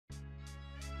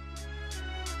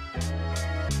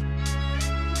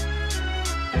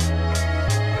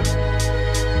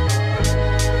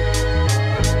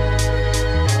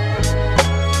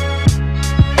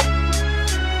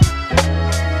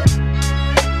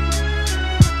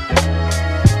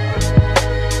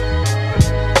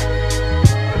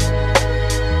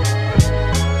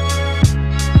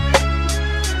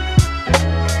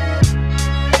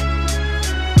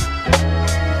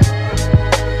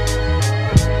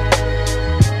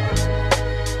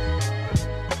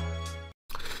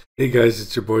Hey guys,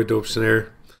 it's your boy Dope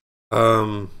Snare.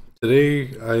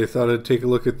 Today I thought I'd take a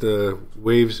look at the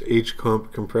Waves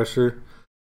H-Comp compressor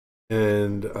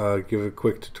and give a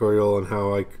quick tutorial on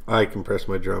how I compress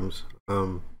my drums.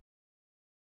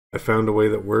 I found a way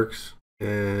that works,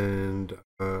 and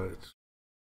it's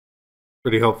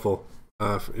pretty helpful.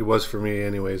 It was for me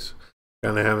anyways.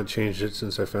 Kind of haven't changed it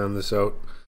since I found this out.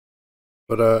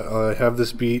 But I have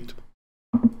this beat,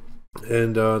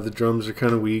 and the drums are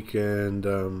kind of weak, and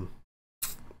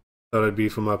thought I'd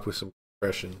beef them up with some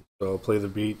compression. So I'll play the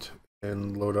beat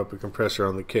and load up a compressor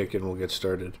on the kick, and we'll get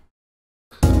started.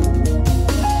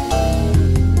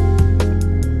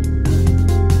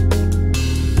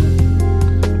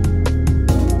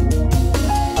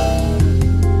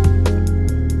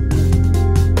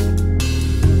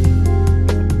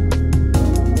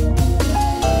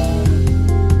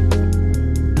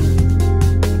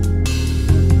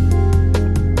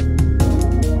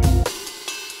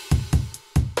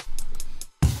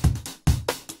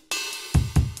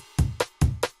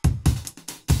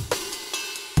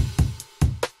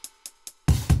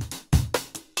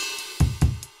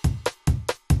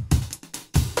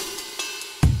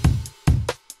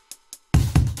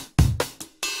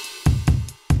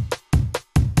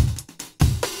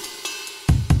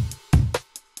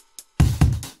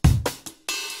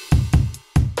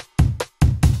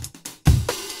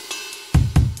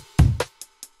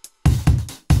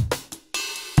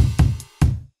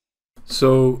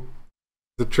 So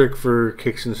the trick for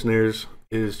kicks and snares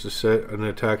is to set an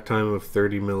attack time of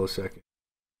 30 milliseconds,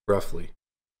 roughly.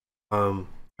 I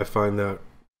find that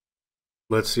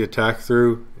lets the attack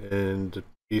through and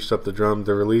beefs up the drum.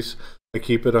 The release, I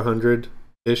keep it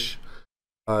 100-ish,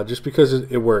 just because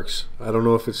it works. I don't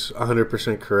know if it's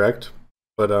 100% correct,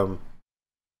 but it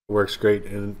works great.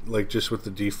 And like just with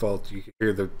the default, you can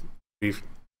hear the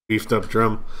beefed up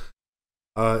drum.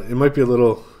 It might be a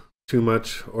little too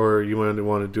much, or you might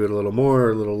want to do it a little more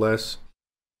or a little less,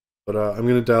 but I'm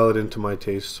going to dial it into my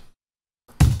taste.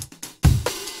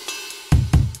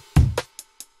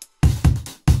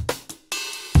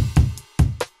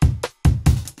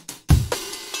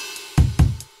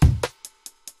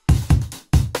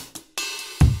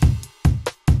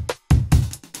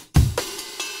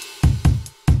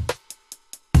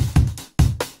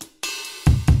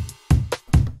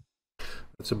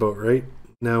 That's about right.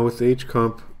 Now with the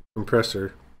H-Comp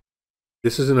compressor,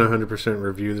 this isn't a 100%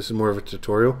 review, this is more of a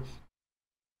tutorial,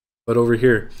 but over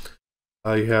here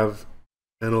you have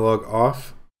analog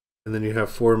off, and then you have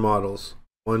 4 models,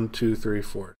 1, 2, 3,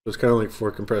 4. So it's kind of like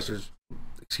 4 compressors,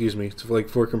 excuse me, it's like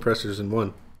 4 compressors in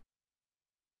one.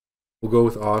 We'll go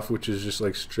with off, which is just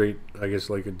like straight, I guess,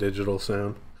 like a digital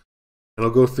sound, and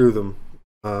I'll go through them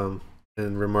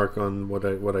and remark on what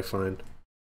I find.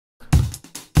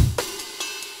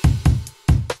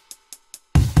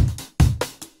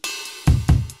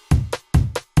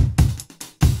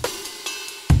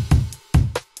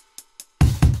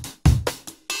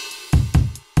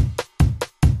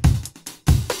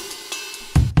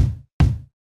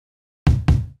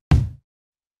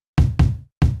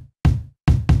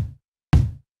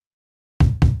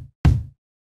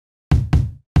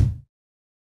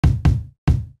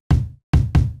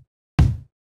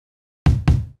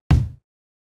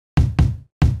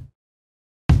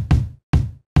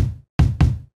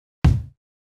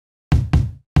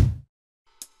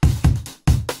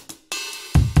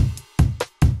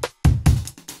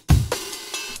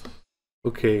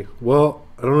 Okay, well,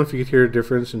 I don't know if you could hear a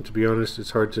difference, and to be honest,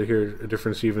 it's hard to hear a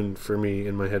difference even for me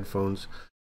in my headphones.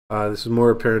 This is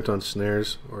more apparent on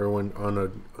snares, or when on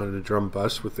a drum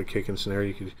bus with the kick and snare.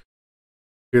 You could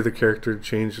hear the character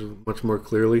change much more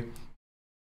clearly.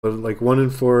 But like 1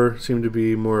 and 4 seem to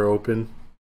be more open,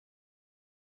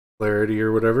 clarity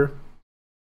or whatever,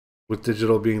 with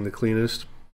digital being the cleanest.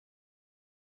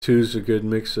 2 is a good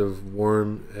mix of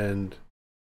warm and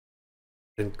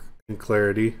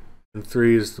clarity, and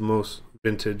 3 is the most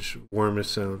vintage,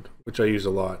 warmest sound, which I use a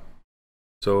lot.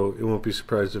 So it won't be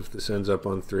surprised if this ends up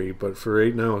on 3, but for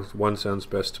right now, 1 sounds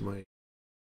best to my.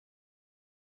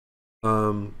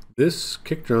 This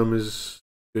kick drum is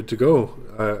good to go.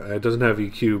 It doesn't have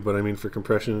EQ, but I mean for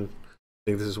compression,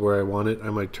 think this is where I want it, I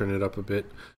might turn it up a bit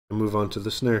and move on to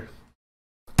the snare.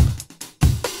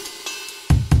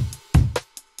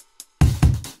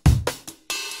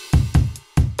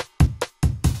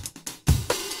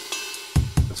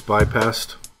 It's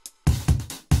bypassed.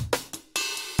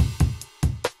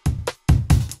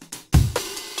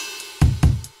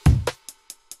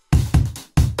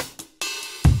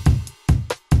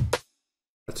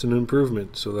 That's an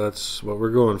improvement, so that's what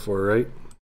we're going for, right?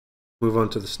 Move on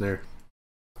to the snare.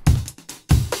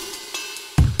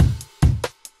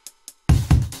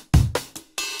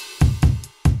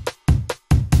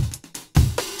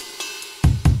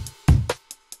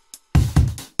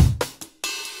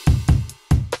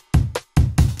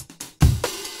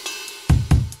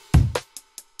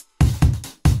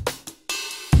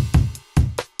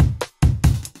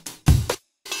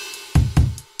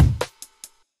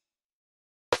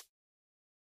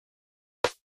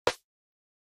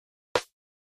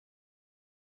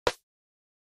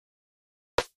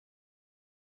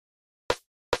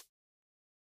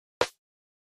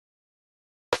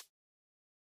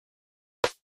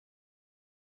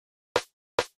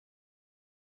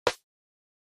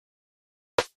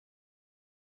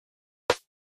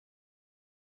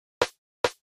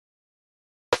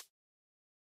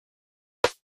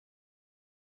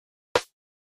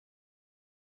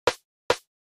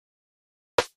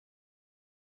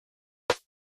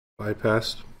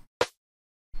 Bypassed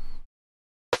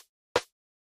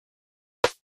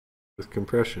with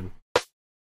compression.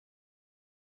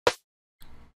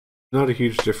 Not a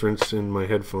huge difference in my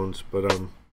headphones, but in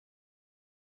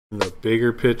the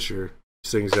bigger picture,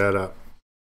 these things add up.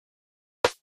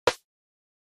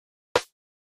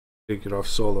 Take it off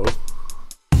solo.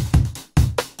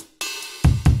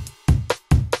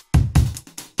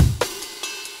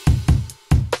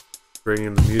 Bring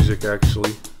in the music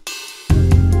actually.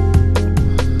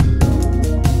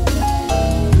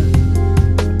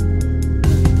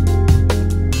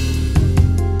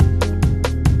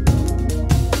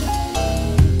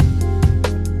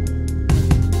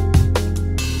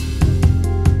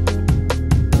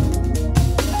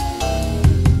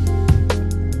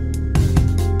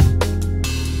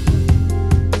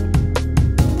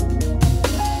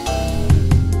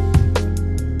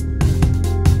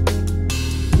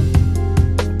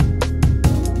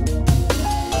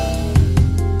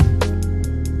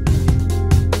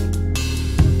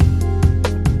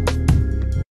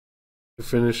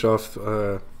 Finish off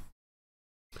the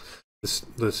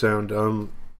sound. We're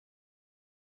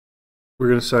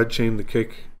gonna sidechain the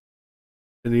kick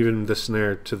and even the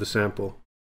snare to the sample.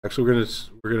 Actually,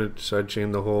 we're gonna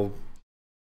sidechain the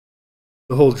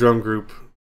whole drum group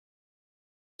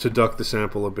to duck the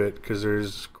sample a bit, because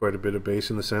there's quite a bit of bass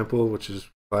in the sample, which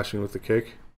is clashing with the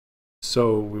kick.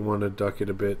 So we want to duck it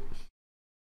a bit.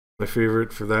 My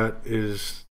favorite for that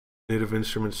is Native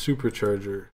Instruments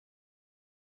Supercharger.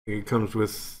 It comes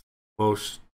with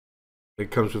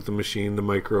the machine, the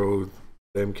Micro,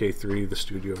 the MK3, the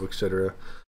Studio, etc.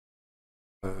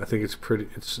 I think it's pretty.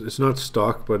 It's not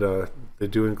stock, but they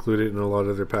do include it in a lot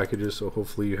of their packages. So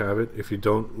hopefully you have it. If you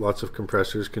don't, lots of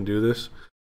compressors can do this.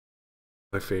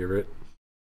 My favorite.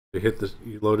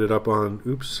 You load it up on.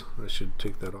 Oops, I should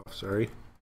take that off. Sorry.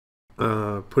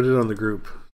 Put it on the group.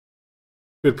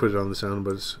 Could put it on the sound,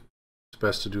 but it's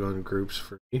best to do on groups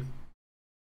for me.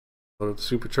 Load up the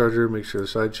supercharger, make sure the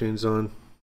sidechain's on.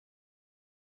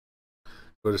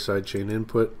 Go to sidechain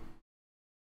input,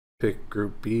 pick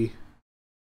group B,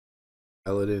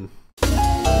 dial it in.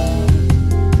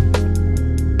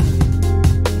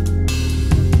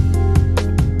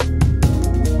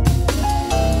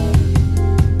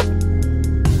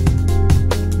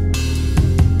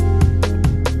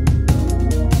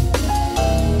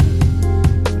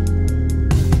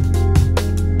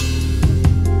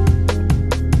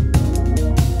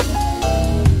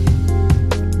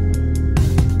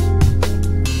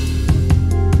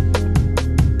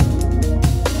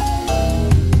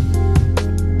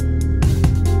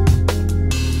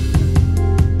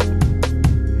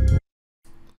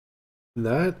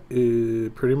 That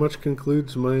pretty much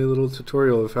concludes my little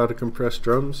tutorial of how to compress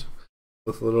drums,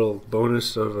 with a little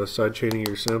bonus of sidechaining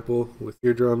your sample with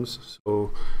your drums.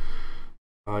 So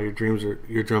your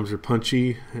drums are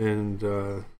punchy, and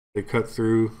they cut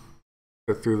through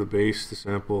the bass, the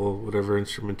sample, whatever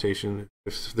instrumentation.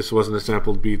 If this wasn't a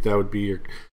sampled beat, that would be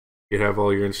you'd have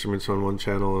all your instruments on one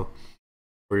channel,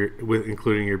 or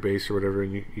including your bass or whatever,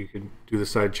 and you can do the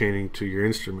sidechaining to your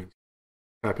instruments.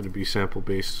 Happen to be sample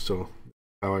based, so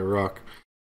how I rock.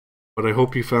 But I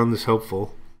hope you found this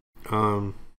helpful. If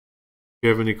you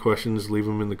have any questions, leave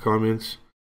them in the comments.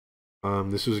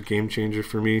 This was a game changer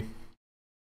for me.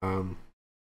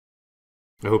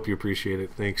 I hope you appreciate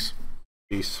it. Thanks.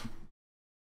 Peace.